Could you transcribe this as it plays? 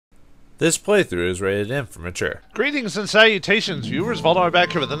This playthrough is rated M for mature. Greetings and salutations, viewers. Vauldemare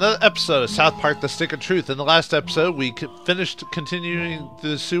back here with another episode of South Park: The Stick of Truth. In the last episode, we finished continuing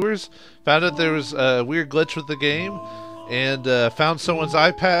through the sewers, found out there was a weird glitch with the game, and found someone's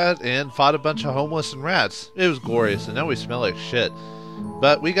iPad and fought a bunch of homeless and rats. It was glorious, and now we smell like shit.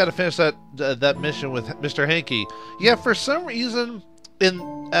 But we got to finish that mission with Mr. Hanky. Yeah, for some reason,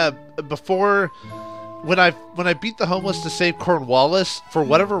 before. When I beat the homeless to save Cornwallis, for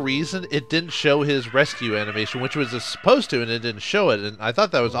whatever reason, it didn't show his rescue animation, which was supposed to, and it didn't show it, and I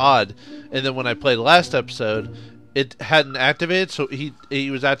thought that was odd. And then when I played last episode, it hadn't activated, so he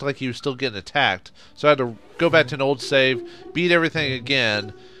was acting like he was still getting attacked. So I had to go back to an old save, beat everything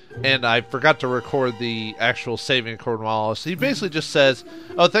again, and I forgot to record the actual saving of Cornwallis. He basically just says,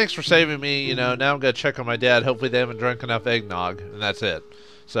 "Oh, thanks for saving me, you know, now I'm going to check on my dad, hopefully they haven't drunk enough eggnog," and that's it.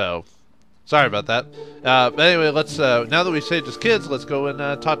 So... sorry about that. But anyway, let's, now that we've saved his kids, let's go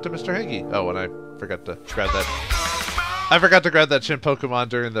and talk to Mr. Hanky. Oh, and I forgot to grab that. I forgot to grab that Shin Pokemon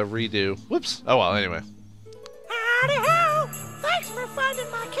during the redo. Whoops. Oh, well, anyway. Howdy ho! Thanks for finding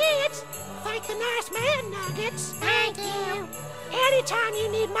my kids. Thank the nice man, Nuggets. Thank you. Anytime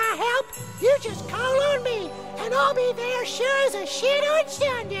you need my help, you just call on me, and I'll be there sure as a shit on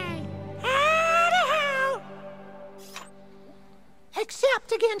Sunday. Howdy ho!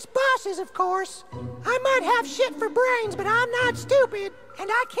 Except against bosses, of course. I might have shit for brains, but I'm not stupid.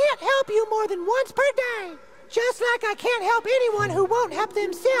 And I can't help you more than once per day. Just like I can't help anyone who won't help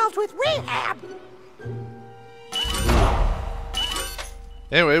themselves with rehab.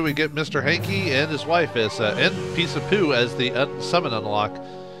 Anyway, we get Mr. Hanky and his wife as, and Piece of Poo as the summon unlock.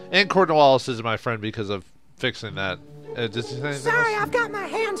 And Cornwallis is my friend because of fixing that. Did you say anything Sorry, else? I've got my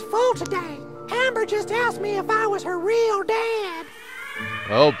hands full today. Amber just asked me if I was her real dad.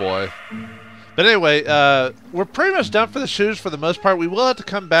 Oh boy. But anyway, we're pretty much done for the shoes for the most part. We will have to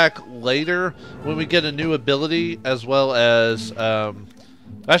come back later when we get a new ability, as well as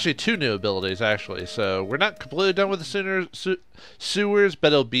actually two new abilities actually. So we're not completely done with the sewers, but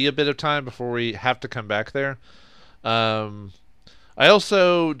it'll be a bit of time before we have to come back there. I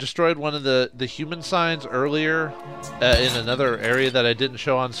also destroyed one of the human signs earlier in another area that I didn't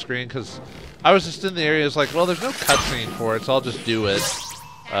show on screen because I was just in the area. It's like, well, there's no cutscene for it, so I'll just do it.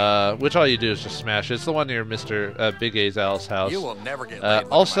 Which all you do is just smash it. It's the one near Mr. Big A's Al's house. You will never get laid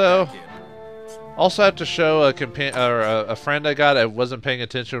also have to show a friend I got. I wasn't paying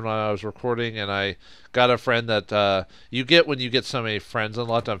attention when I was recording, and I got a friend that you get when you get so many friends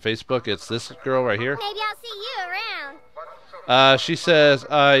unlocked on Facebook. It's this girl right here. Maybe I'll see you around. She says,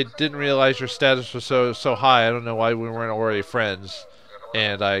 "I didn't realize your status was so high. I don't know why we weren't already friends."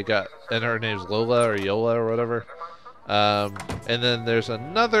 And and her name's Lola or Yola or whatever. And then there's a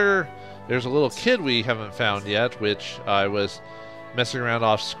little kid we haven't found yet, which I was messing around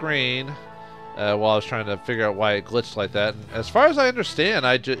off screen while I was trying to figure out why it glitched like that. And as far as I understand,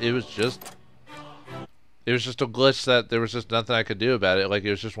 it was just a glitch that there was just nothing I could do about it. Like, it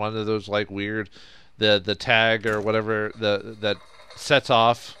was just one of those like weird the tag or whatever that sets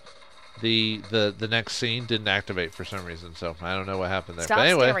off the next scene didn't activate for some reason. So I don't know what happened there. Stop but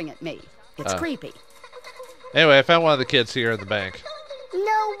anyway, staring at me. It's creepy. Anyway, I found one of the kids here in the bank. No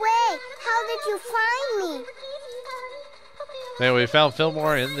way! How did you find me? Anyway, we found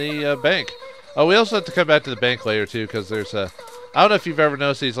Fillmore in the bank. Oh, we also have to come back to the bank later, too, because there's a... I don't know if you've ever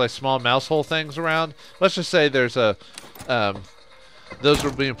noticed these, like, small mouse hole things around. Let's just say there's a... those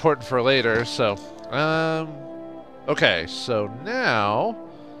will be important for later, so... okay, so now...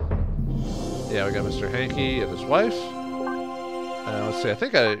 yeah, we got Mr. Hanky and his wife. Let's see, I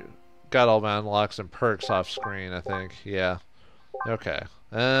think I got all my unlocks and perks off screen, I think. Yeah. Okay.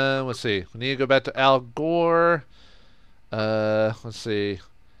 Let's see. We need to go back to Al Gore. Let's see.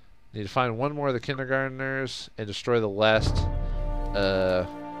 Need to find one more of the kindergartners and destroy the last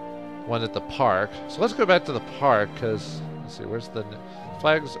one at the park. So let's go back to the park because, let's see, where's the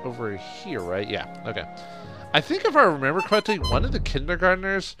flag's over here, right? Yeah. Okay. I think if I remember correctly, one of the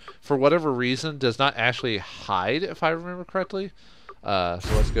kindergartners, for whatever reason, does not actually hide, if I remember correctly. So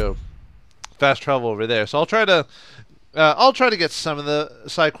let's go fast travel over there. So I'll try to get some of the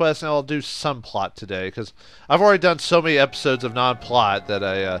side quests, and I'll do some plot today because I've already done so many episodes of non-plot that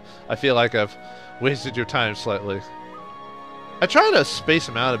I feel like I've wasted your time slightly. I try to space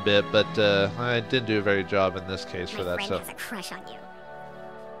them out a bit, but I didn't do a very good job in this case for that. My So. friend has a crush on you.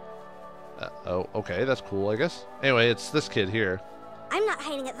 Oh, okay, that's cool, I guess. Anyway, it's this kid here. I'm not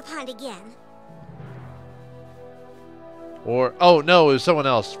hiding at the pond again. Or, oh, no, it was someone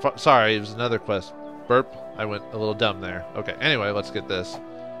else. Sorry, it was another quest. Burp. I went a little dumb there. Okay, anyway, let's get this.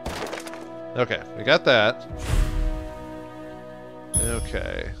 Okay, we got that.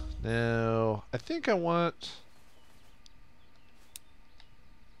 Okay, Now, I think I want...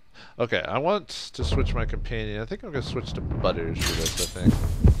 Okay, I want to switch my companion. I think I'm going to switch to Butters for this, I think.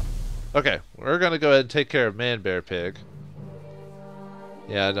 Okay, we're going to go ahead and take care of Man Bear Pig.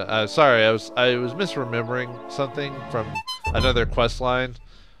 Yeah, sorry, I was misremembering something from another quest line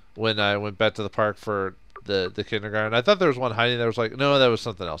when I went back to the park for the kindergarten. I thought there was one hiding there. I was like, no, that was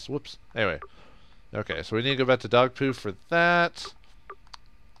something else. Whoops. Anyway. Okay, so we need to go back to Dog Poo for that.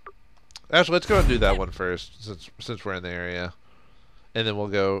 Actually, let's go and do that one first, since we're in the area. And then we'll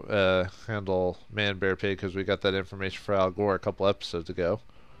go handle Man Bear Pig, because we got that information for Al Gore a couple episodes ago.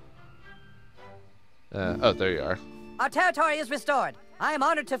 Oh, there you are. Our territory is restored. I am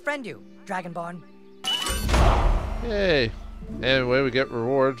honored to friend you, Dragonborn. Yay. And when we get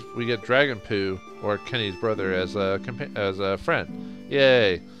reward, we get Dragon Poo, or Kenny's brother, as a friend.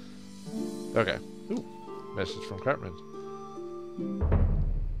 Yay. Okay. Ooh, message from Cartman.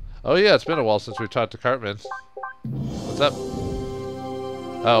 Oh yeah, it's been a while since we talked to Cartman. What's up?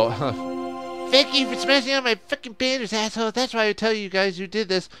 Oh. Thank you for smashing out my fucking banners, asshole. That's why I tell you guys you did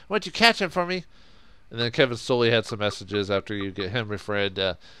this. Why don't you catch him for me? And then Kevin Stoley had some messages after you get him referred.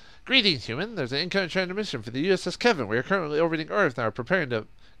 Greetings, human. There's an incoming transmission for the USS Kevin. We are currently orbiting Earth and are preparing to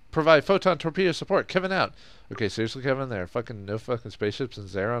provide photon torpedo support. Kevin out. Okay, seriously, Kevin? There are no fucking spaceships in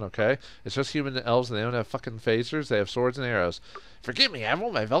Zeron, okay? It's just human and elves, and they don't have fucking phasers. They have swords and arrows. Forgive me,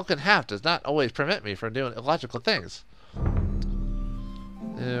 Admiral. My Vulcan half does not always prevent me from doing illogical things.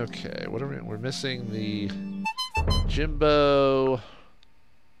 Okay, what are we... We're missing the Jimbo...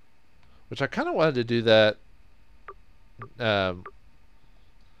 Which I kind of wanted to do that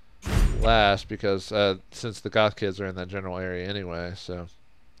last, because since the goth kids are in that general area anyway, so...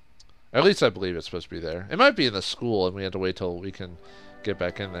 At least I believe it's supposed to be there. It might be in the school, and we have to wait till we can get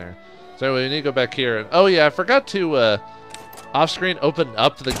back in there. So anyway, we need to go back here. And oh yeah, I forgot to off-screen open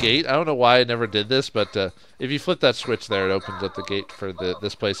up the gate. I don't know why I never did this, but if you flip that switch there, it opens up the gate for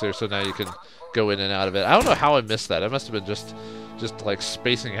this place here, so now you can go in and out of it. I don't know how I missed that. I must have been just like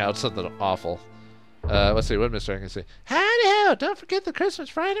spacing out something awful. Let's see, what Mr. I can say. Howdy ho! Don't forget the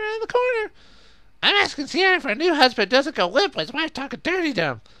Christmas right around the corner. I'm asking Sierra for a new husband. Doesn't go limp when his wife talking dirty to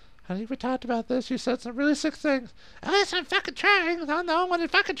him. Honey, we talked about this. You said some really sick things. Unless I'm fucking trying. I'm the only one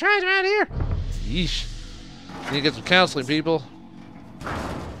that fucking tries around here. Yeesh. Need to get some counseling, people.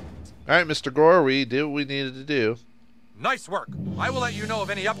 Alright, Mr. Gore, we did what we needed to do. Nice work. I will let you know of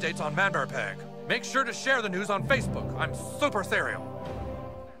any updates on Man Bear Pig. Make sure to share the news on Facebook. I'm super serial.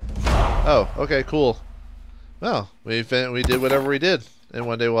 Oh, okay, cool. Well, we did whatever we did. And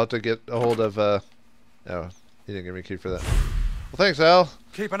one day we'll have to get a hold of, oh, he didn't give me a key for that. Well, thanks, Al.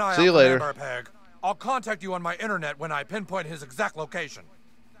 Keep an eye See you out later. for Man Bear Pig. I'll contact you on my internet when I pinpoint his exact location.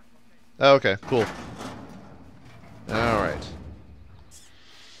 Oh, okay, cool. Alright.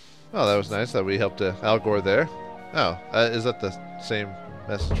 Oh, that was nice that we helped Al Gore there. Oh, is that the same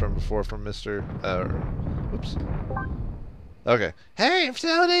message from before from Mr. Whoops. Okay. Hey, if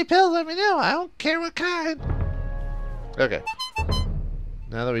there's any pills, let me know. I don't care what kind. Okay.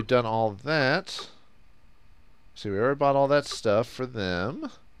 Now that we've done all that... See, we already bought all that stuff for them.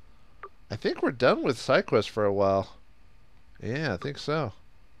 I think we're done with side quests for a while. Yeah, I think so.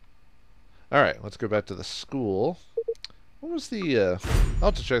 Alright, let's go back to the school. What was the, I'll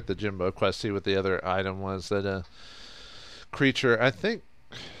have to check the Jimbo quest, see what the other item was. That, creature, I think...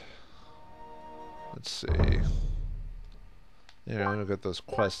 Let's see. Yeah, I'm gonna get those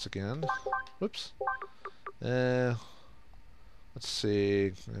quests again. Whoops. Let's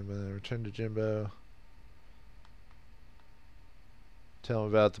see. Return to Jimbo. Tell him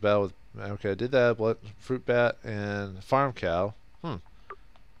about the battle with... Okay, I did that. Blood, fruit bat and farm cow. Well,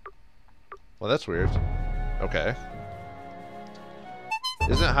 that's weird. Okay.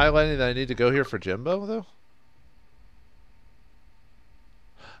 Isn't it highlighting that I need to go here for Jimbo, though?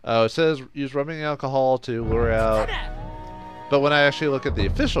 Oh, it says use rubbing alcohol to lure out... But when I actually look at the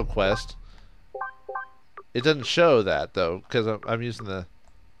official quest, it doesn't show that, though, because I'm using the...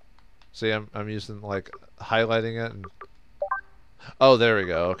 See, I'm using, like, highlighting it and... Oh, there we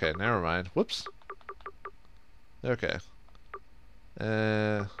go. Okay, never mind. Whoops. Okay.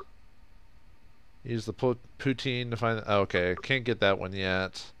 Use the poutine to find... Oh, okay, can't get that one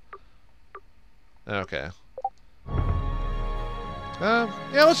yet. Okay. Yeah,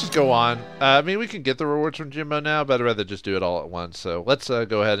 let's just go on. I mean, we can get the rewards from Jimbo now, but I'd rather just do it all at once. So let's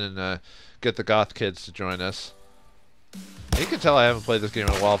go ahead and get the goth kids to join us. You can tell I haven't played this game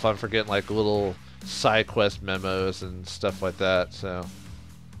in a while if I'm forgetting, like, little... side quest memos and stuff like that, so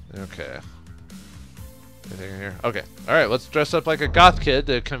okay. Anything in here? Okay. Alright, let's dress up like a goth kid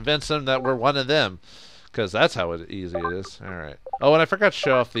to convince them that we're one of them. Because that's how easy it is. Alright. Oh, and I forgot to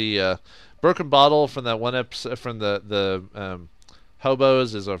show off the broken bottle from that one episode from the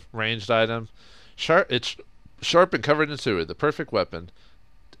hobos is a ranged item. It's sharp and covered in sewer. The perfect weapon.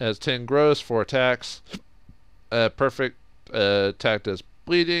 Has 10 gross, 4 attacks. Perfect attack does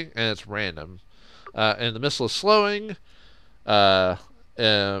bleeding, and it's random. And the missile is slowing. Slows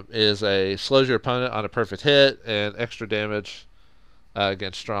your opponent on a perfect hit, and extra damage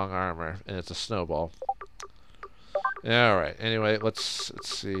against strong armor, and it's a snowball. Alright, anyway, let's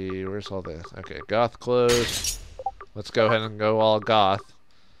see, where's all this? Okay, goth clothes. Let's go ahead and go all goth.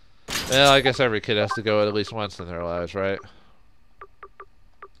 Well, I guess every kid has to go at least once in their lives, right?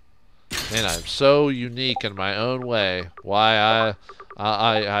 Man, I'm so unique in my own way. Why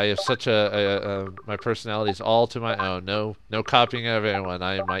I have such my personality is all to my own. No copying of anyone.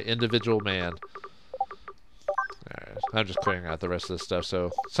 I am my individual man. Alright, I'm just clearing out the rest of this stuff,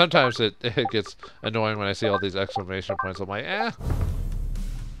 so sometimes it gets annoying when I see all these exclamation points. I'm like, eh.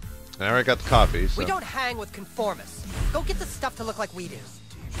 I already got the coffee, so. We don't hang with conformists. Go get the stuff to look like we do.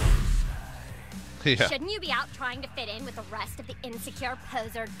 Yeah. Shouldn't you be out trying to fit in with the rest of the insecure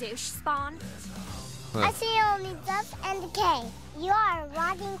poser douche spawn? Huh. I see only death and decay. You are a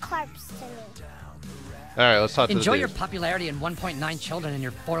rotting corpse to me. Alright, let's talk to the Enjoy your dude. popularity and 1.9 children in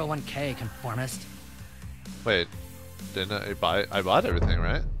your 401k, conformist. Wait, didn't I buy? I bought everything,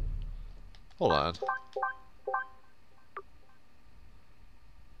 right? Hold on.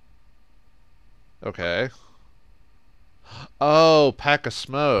 Okay. Oh, pack of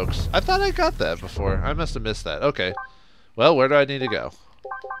smokes. I thought I got that before. I must have missed that. Okay. Well, where do I need to go?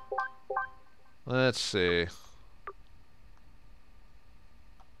 Let's see.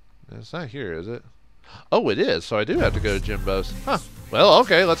 It's not here, is it? Oh, it is. So I do have to go to Jimbo's. Huh. Well,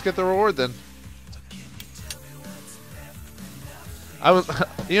 okay. Let's get the reward then.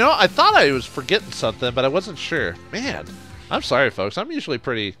 I thought I was forgetting something, but I wasn't sure. Man, I'm sorry, folks. I'm usually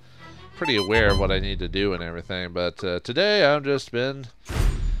pretty aware of what I need to do and everything, but today I've just been,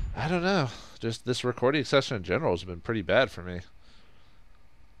 I don't know, just this recording session in general has been pretty bad for me.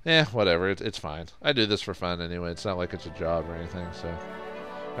 Yeah, whatever. It's fine. I do this for fun anyway. It's not like it's a job or anything. So,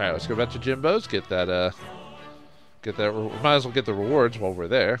 all right, let's go back to Jimbo's. Get that. Might as well get the rewards while we're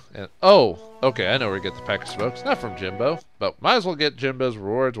there. And oh, okay, I know where to get the pack of smokes. Not from Jimbo, but might as well get Jimbo's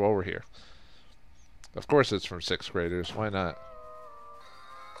rewards while we're here. Of course, it's from 6th graders. Why not?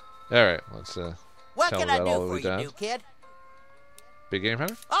 All right, let's What tell can them I about all do that for we've you, done. new kid? Big game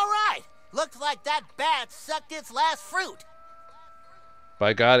hunter? All right. Looks like that bat sucked its last fruit.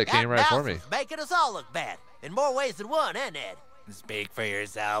 By God, it That came right for mouse me. is making us all look bad in more ways than one, eh, Ned? Speak for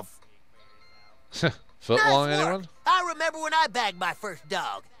yourself. Foot Nice long, work. anyone? I remember when I bagged my first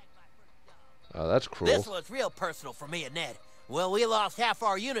dog. Oh, that's cruel. This was real personal for me and Ned. Well, we lost half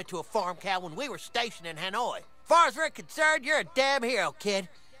our unit to a farm cow when we were stationed in Hanoi. Far as we're concerned, you're a damn hero, kid.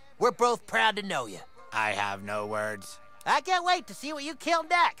 We're both proud to know you. I have no words. I can't wait to see what you kill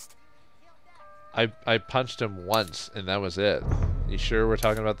next. I punched him once, and that was it. You sure we're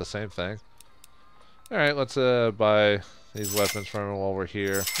talking about the same thing? Alright, let's buy these weapons from him while we're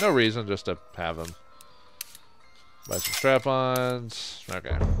here. No reason, just to have them. Buy some strap-ons.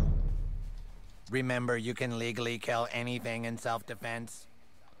 Okay. Remember, you can legally kill anything in self-defense.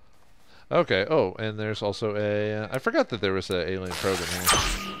 Okay, oh, and there's also a... I forgot that there was an alien probe in here.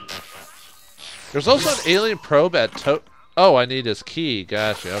 There's also an alien probe at Oh, I need his key.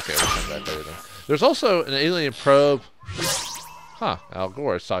 Gotcha. Okay, we'll come back later then. There's also an alien probe... Huh, Al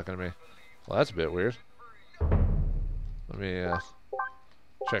Gore is talking to me. Well, that's a bit weird. Let me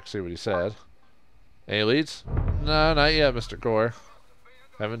check, see what he said. Any leads? No, not yet, Mr. Gore.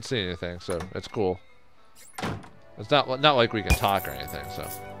 Haven't seen anything, so it's cool. It's not like we can talk or anything, so.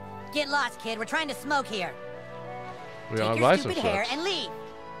 Get lost, kid. We're trying to smoke here. We Take want to your buy some stupid hair smokes. and leave.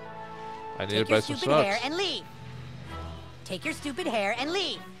 I need Take to buy your some stupid hair smokes. and leave. Take your stupid hair and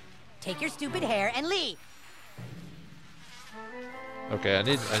leave. Take your stupid hair and leave. Okay, I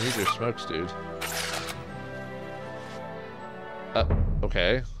need your smokes, dude.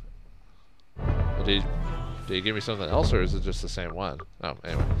 Okay. Did he give me something else, or is it just the same one? Oh,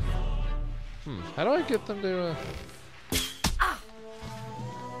 anyway. How do I get them to?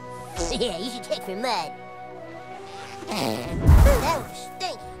 Yeah, you should take some mud. That was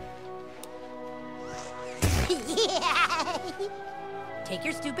stinky. Yeah. Take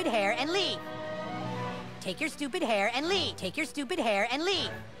your stupid hair and leave. Take your stupid hair and leave. Take your stupid hair and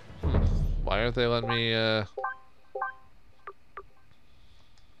leave. Why aren't they letting me?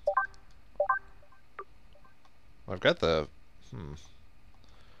 I've got the.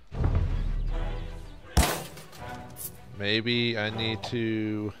 Maybe I need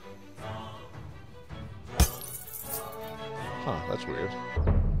to. Huh, that's weird.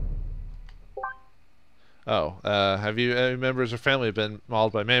 Oh, have you any members or family been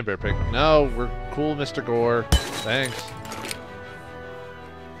mauled by Man Bear Pig? No, we're cool, Mr. Gore. Thanks.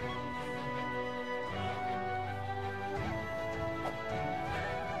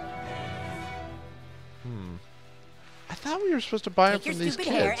 I thought we were supposed to buy them from these kids.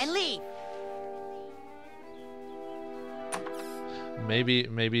 Take your stupid hair and leave.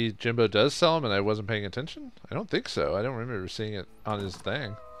 Maybe Jimbo does sell them and I wasn't paying attention? I don't think so. I don't remember seeing it on his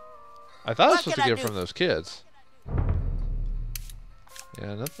thing. I thought I was supposed to get it from those kids.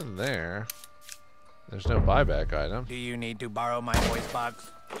 Yeah, nothing there. There's no buyback item. Do you need to borrow my voice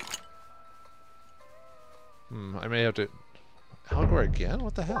box? I may have to... Algor again?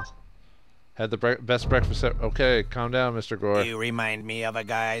 What the hell? Had the best breakfast ever. Okay, calm down, Mr. Gore. You remind me of a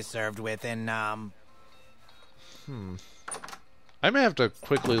guy I served with in, I may have to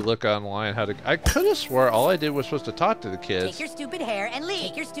quickly look online how to... I could have swore all I did was supposed to talk to the kids. Take your stupid hair and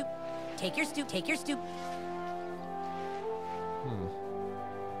leave. Take your stupid.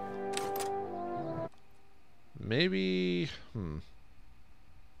 Maybe...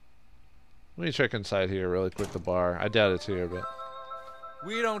 Let me check inside here really quick, the bar. I doubt it's here, but...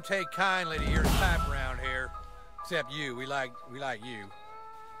 We don't take kindly to your type around here. Except you. We like you.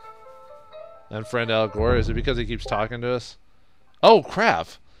 And friend Al Gore, is it because he keeps talking to us? Oh, crap!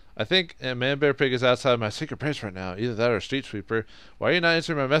 I think Man Bear Pig is outside my secret base right now. Either that or Street Sweeper. Why are you not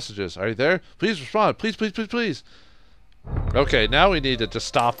answering my messages? Are you there? Please respond. Please, please, please, please. Okay, now we need to just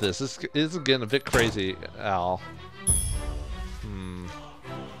stop this. This is getting a bit crazy, Al.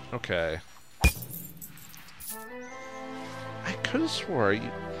 Okay. I could have swore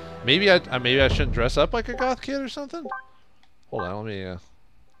you... Maybe I shouldn't dress up like a goth kid or something? Hold on, let me...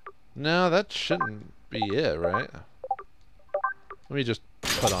 No, that shouldn't be it, right? Let me just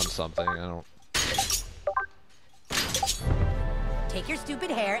put on something. I don't... Take your stupid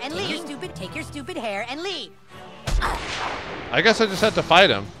hair and leave. Take your stupid hair and leave. I guess I just had to fight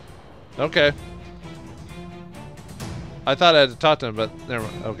him. Okay. I thought I had to talk to him, but never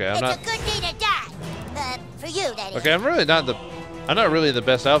mind. Okay, I'm not... It's a good day to die. For you, that is. Okay, I'm not really the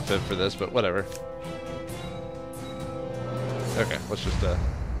best outfit for this, but whatever. Okay, let's just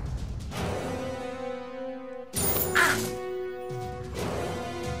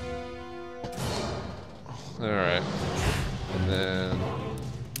Alright. And then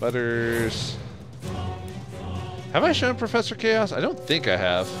Butters. Have I shown Professor Chaos? I don't think I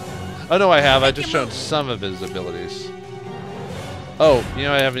have. Oh no, I have. I just shown some of his abilities. Oh, you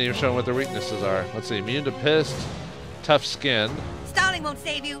know, I haven't even shown what their weaknesses are. Let's see. Immune to pissed, tough skin. Stalling won't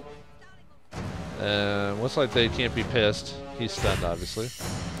save you. Looks like they can't be pissed. He's stunned, obviously.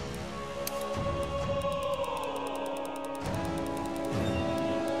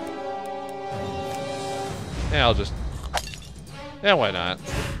 Yeah, I'll just... Yeah, why not?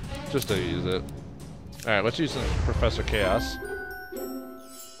 Just to use it. Alright, let's use some Professor Chaos.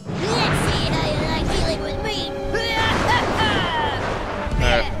 Let's see how you like dealing with me.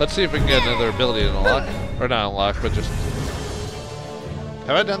 Alright, let's see if we can get another ability to unlock. Or not unlock, but just...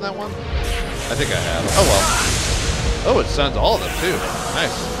 Have I done that one? I think I have. Oh well. Oh, it stuns all of them too.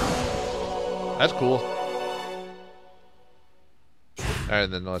 Nice. That's cool. Alright,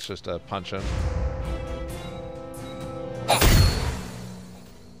 then let's just punch him.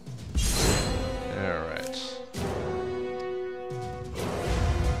 Alright.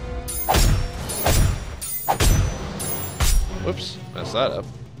 Whoops, messed that up.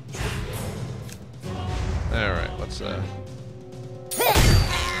 Alright, let's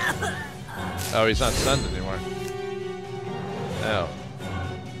Oh, he's not stunned anymore. Oh.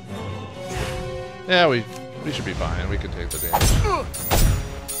 Yeah, we should be fine. We can take the damage.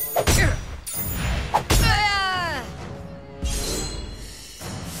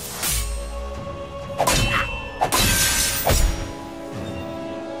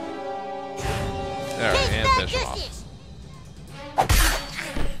 Alright, and finish him off.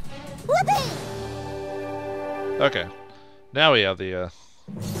 Okay. Now we have the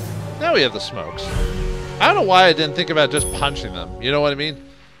smokes. I don't know why I didn't think about just punching them. You know what I mean?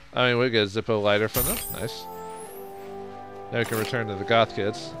 I mean, we get a Zippo lighter from them. Nice. Now we can return to the goth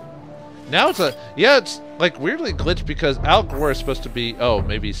kids. Now it's it's like weirdly glitched because Al Gore is supposed to be... Oh,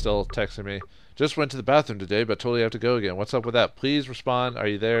 maybe he's still texting me. Just went to the bathroom today, but totally have to go again. What's up with that? Please respond. Are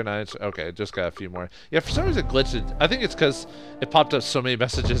you there? Nice. Okay, just got a few more. Yeah, for some reason it glitched. I think it's because it popped up so many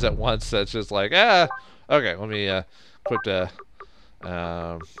messages at once that it's just like, Okay, let me equip the...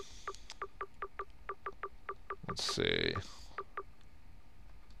 Let's see.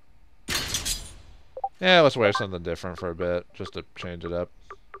 Yeah, let's wear something different for a bit, just to change it up.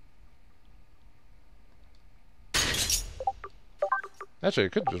 Actually, I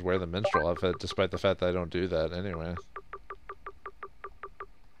could just wear the minstrel outfit, despite the fact that I don't do that anyway.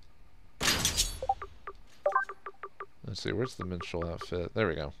 Let's see, where's the minstrel outfit? There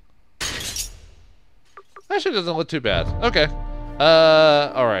we go. Actually, doesn't look too bad. Okay.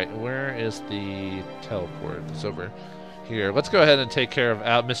 Alright, where is the teleport? It's over here. Let's go ahead and take care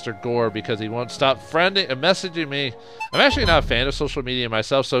of Mr. Gore because he won't stop messaging me. I'm actually not a fan of social media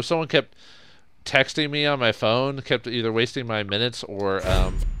myself, so if someone kept texting me on my phone, kept either wasting my minutes or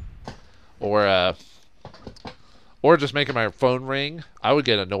just making my phone ring, I would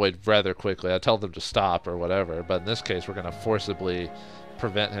get annoyed rather quickly. I'd tell them to stop or whatever, but in this case, we're going to forcibly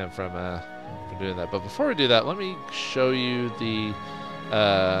prevent him from doing that. But before we do that, let me show you the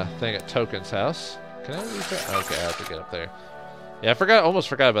thing at Token's house. Can I use that? Okay, I have to get up there. Yeah, almost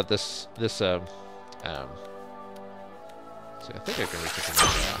forgot about this. See, I think I can reach it from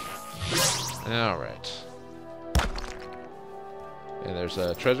there now. All right. And there's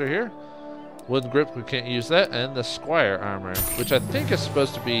a treasure here. Wooden grip, we can't use that, and the Squire armor, which I think is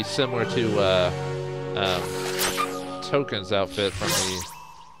supposed to be similar to Token's outfit from the,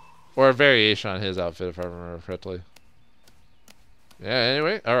 or a variation on his outfit, if I remember correctly. Yeah.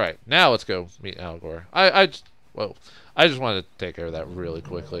 Anyway, all right. Now let's go meet Al Gore. I just wanted to take care of that really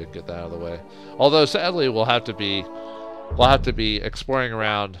quickly, get that out of the way. Although sadly, we'll have to be exploring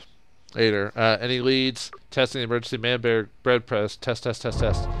around later. Any leads? Testing the emergency man-bear bread press. Test.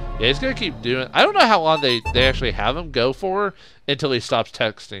 Yeah, he's gonna keep doing. I don't know how long they actually have him go for until he stops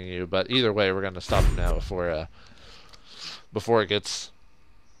texting you. But either way, we're gonna stop him now before it gets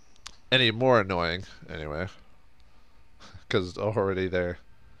any more annoying. Anyway, because it's already there.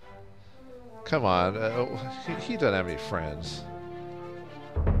 Come on, he doesn't have any friends.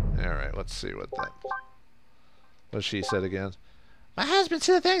 All right, let's see what she said again. My husband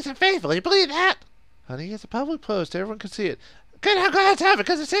said things unfaithful. You believe that? Honey, it's a public post. Everyone can see it. Good, I'm glad to have it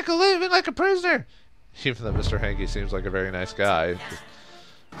because it's sick of living like a prisoner. Even though Mr. Hanky seems like a very nice guy,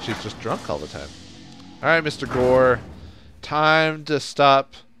 she's just drunk all the time. All right, Mr. Gore, time to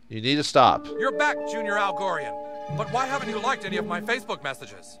stop. You need to stop. You're back, Junior Algorian. But why haven't you liked any of my Facebook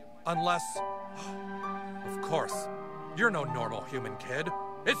messages? Unless, of course, you're no normal human kid.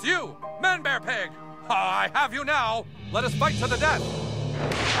 It's you, Man-Bear Pig. I have you now. Let us fight to the death.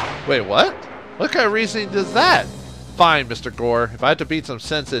 Wait, what? What kind of reasoning does that? Fine, Mr. Gore. If I have to beat some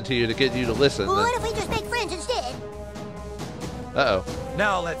sense into you to get you to listen, Well, then... what if we just make friends instead? Uh-oh.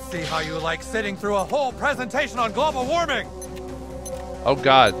 Now let's see how you like sitting through a whole presentation on global warming. Oh,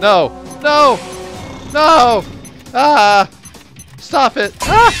 God. No! No! No! Ah! Stop it!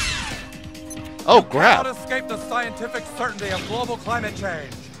 Ah! Oh, crap. You cannot escape the scientific certainty of global climate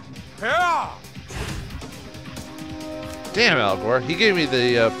change. Yeah! Damn, Al Gore. He gave me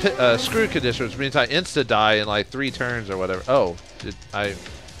the screw condition, which means I insta-die in like 3 turns or whatever. Oh, did I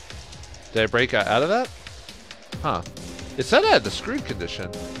break out of that? Huh. It said I had the screwed condition.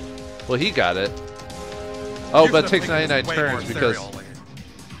 Well, he got it. Oh, but it takes 99 turns because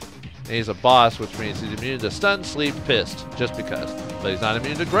he's a boss, which means he's immune to stun, sleep, pissed, just because. But he's not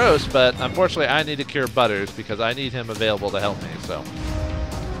immune to gross, but unfortunately I need to cure Butters because I need him available to help me, so.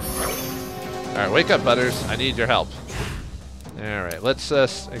 Alright, wake up, Butters. I need your help. Alright, let's, I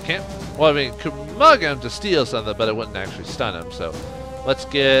could mug him to steal something, but it wouldn't actually stun him, so. Let's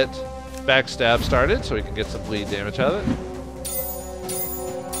get backstab started so we can get some bleed damage out of it.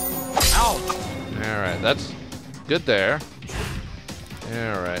 Ow! Alright, that's good there.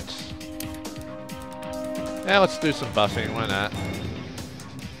 Alright. Yeah, let's do some buffing, why not?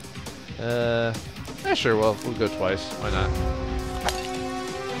 Yeah, sure, we'll go twice, why not?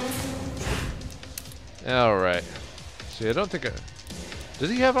 Alright. See, I don't think does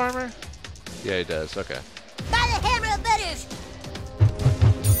he have armor? Yeah, he does, okay. By the hammer of Butters!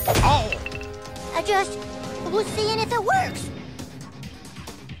 Oh! I just was seeing if it works.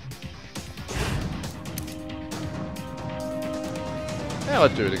 Yeah,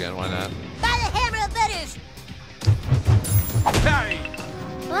 let's do it again, why not? By the hammer of Butters! Hey!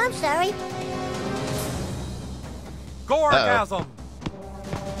 Oh, I'm sorry. Gorgasm!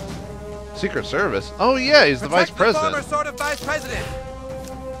 Secret Service? Oh yeah, he's the Vice President. Former sort of Vice President.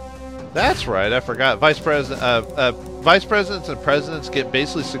 That's right, I forgot. Vice Presidents and Presidents get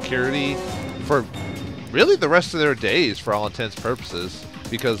basically security for really the rest of their days for all intents and purposes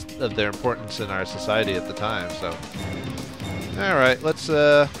because of their importance in our society at the time, so. Alright, let's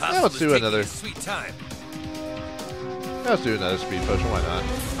do another. Sweet time. Let's do another speed potion, why not?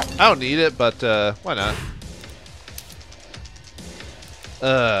 I don't need it, but why not?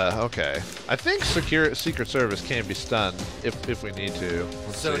 Okay. I think Secret Service can be stunned if we need to.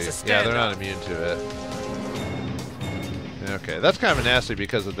 Let's see. It's a Yeah, they're stand-up. not immune to it. Okay, that's kind of nasty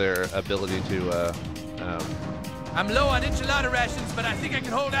because of their ability to, I'm low on enchilada rations, but I think I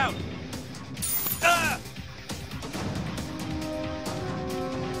can hold out. Ah!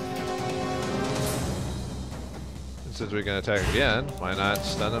 Since we can attack again, why not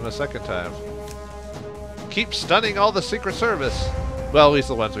stun them a second time? Keep stunning all the Secret Service! Well, at least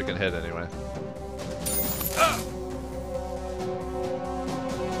the ones we can hit anyway.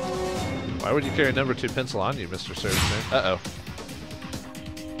 Why would you carry a number 2 pencil on you, Mr. Serviceman? Uh-oh.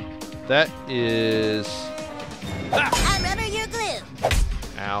 That is... I'm rubber, you're glue.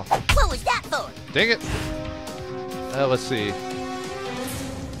 Ow. What was that for? Dang it! Let's see.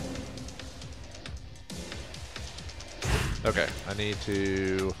 Okay, I need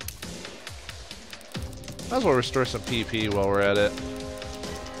to... Might as well restore some PP while we're at it.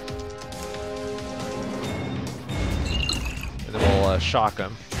 And then we'll shock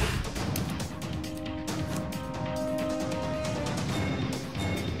him.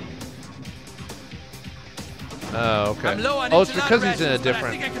 Oh, okay. I'm low on oh, it's because he's in a rations, but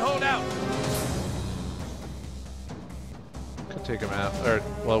different... I think I can hold out. Could take him out. Or,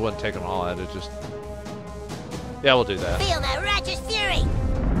 well, it wouldn't take them all out. It just... Yeah, we'll do that. Feel my righteous fury.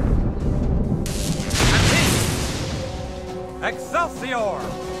 Excelsior!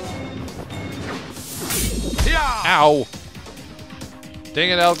 Yeah! Ow! Dang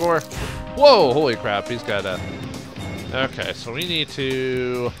it, Algor. Whoa, holy crap, he's got a... Okay, so we need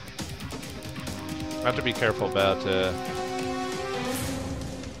to... have to be careful about...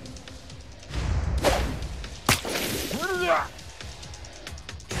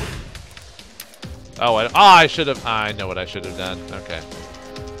 Oh, I should have... I know what I should have done. Okay.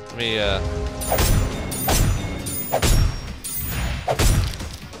 Let me,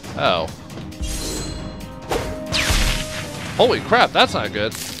 Oh. Holy crap, that's not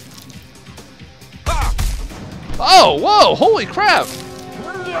good. Oh, whoa, holy crap!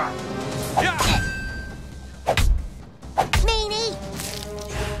 Meanie.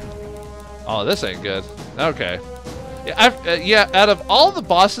 Oh, this ain't good. Okay. Yeah, yeah, out of all the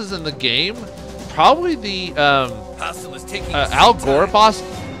bosses in the game, probably the Al Gore boss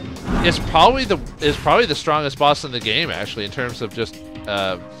is probably the strongest boss in the game, actually, in terms of just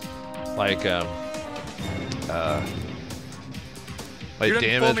like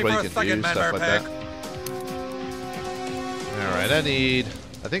damage, what you can do, stuff like that. All right, I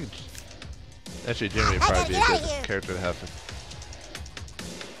think actually Jimmy would probably be a good character to have.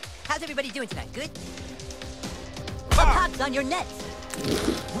 How's everybody doing tonight? Good? What pops on your nuts?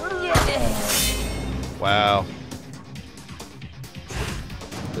 Wow.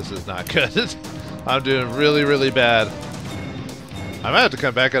 This is not good. I'm doing really, really bad. I might have to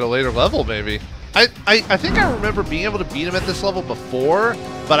come back at a later level, maybe. I think I remember being able to beat him at this level before,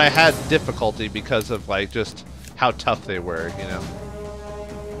 but I had difficulty because of, like, just how tough they were, you know?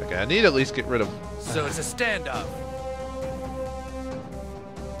 Okay, I need to at least get rid of... So it's a standoff.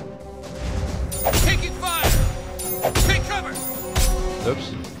 Taking fire! Take cover!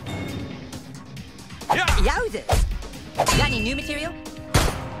 Oops. Yeah! Yowza! Got any new material?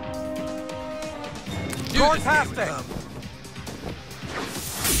 Fantastic!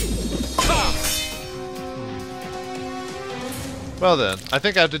 Well then, I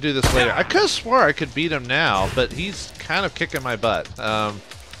think I have to do this later. I could have swore I could beat him now, but he's kind of kicking my butt. Wow.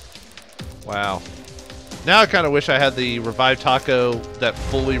 Now I kind of wish I had the Revive Taco that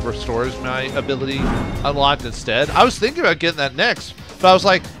fully restores my ability unlocked instead. I was thinking about getting that next, but I was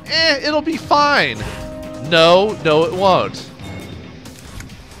like, it'll be fine. No, it won't.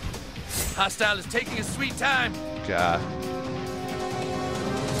 Hostile is taking a sweet time. God.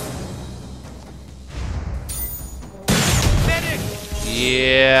 Medic!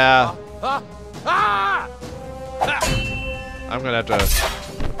 Yeah. I'm gonna have to...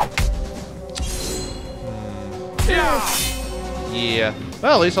 Yeah.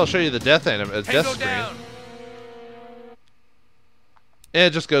 Well, at least I'll show you the death death screen. Down. And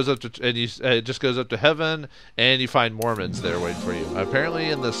it just goes up to it just goes up to heaven, and you find Mormons there waiting for you. Apparently,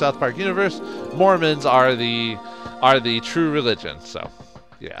 in the South Park universe, Mormons are the true religion. So,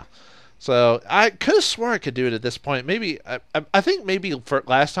 yeah. So I could have sworn I could do it at this point. Maybe I think maybe for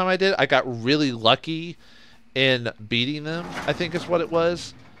last time I did, I got really lucky in beating them. I think is what it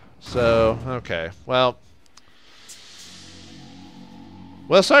was. So okay, well,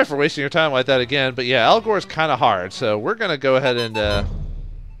 sorry for wasting your time like that again. But yeah, Al Gore's kind of hard. So we're gonna go ahead and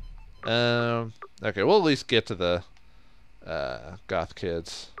okay, we'll at least get to the goth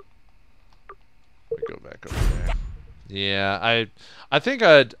kids. Let me go back over there. Yeah, I think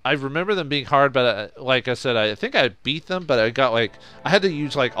I remember them being hard, but like I said, I think I beat them, but I got like I had to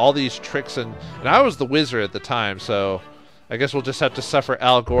use like all these tricks, and I was the wizard at the time, so I guess we'll just have to suffer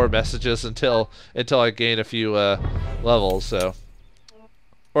Al Gore messages until I gain a few levels. So,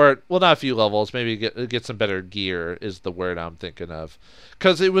 or well, not a few levels. Maybe get some better gear is the word I'm thinking of.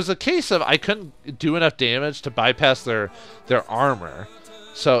 Because it was a case of I couldn't do enough damage to bypass their armor.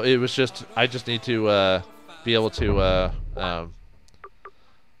 So it was just I just need to be able to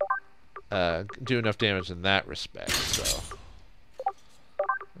do enough damage in that respect. So,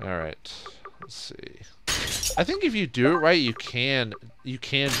 all right, let's see. I think if you do it right, you can beat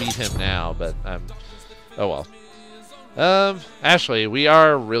him now, but oh well. Actually, we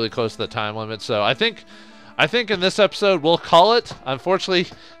are really close to the time limit, so I think in this episode we'll call it. Unfortunately,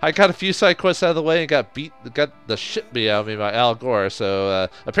 I got a few side quests out of the way and got the shit beat out of me by Al Gore. So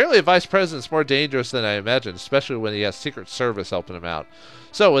apparently, a vice president's more dangerous than I imagined, especially when he has Secret Service helping him out.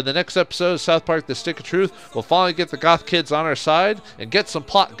 So in the next episode of South Park: The Stick of Truth, we'll finally get the goth kids on our side and get some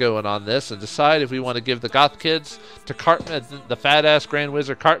plot going on this and decide if we want to give the goth kids to Cartman, the fat-ass Grand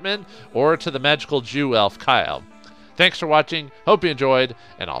Wizard Cartman, or to the magical Jew elf Kyle. Thanks for watching, hope you enjoyed,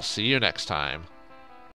 and I'll see you next time.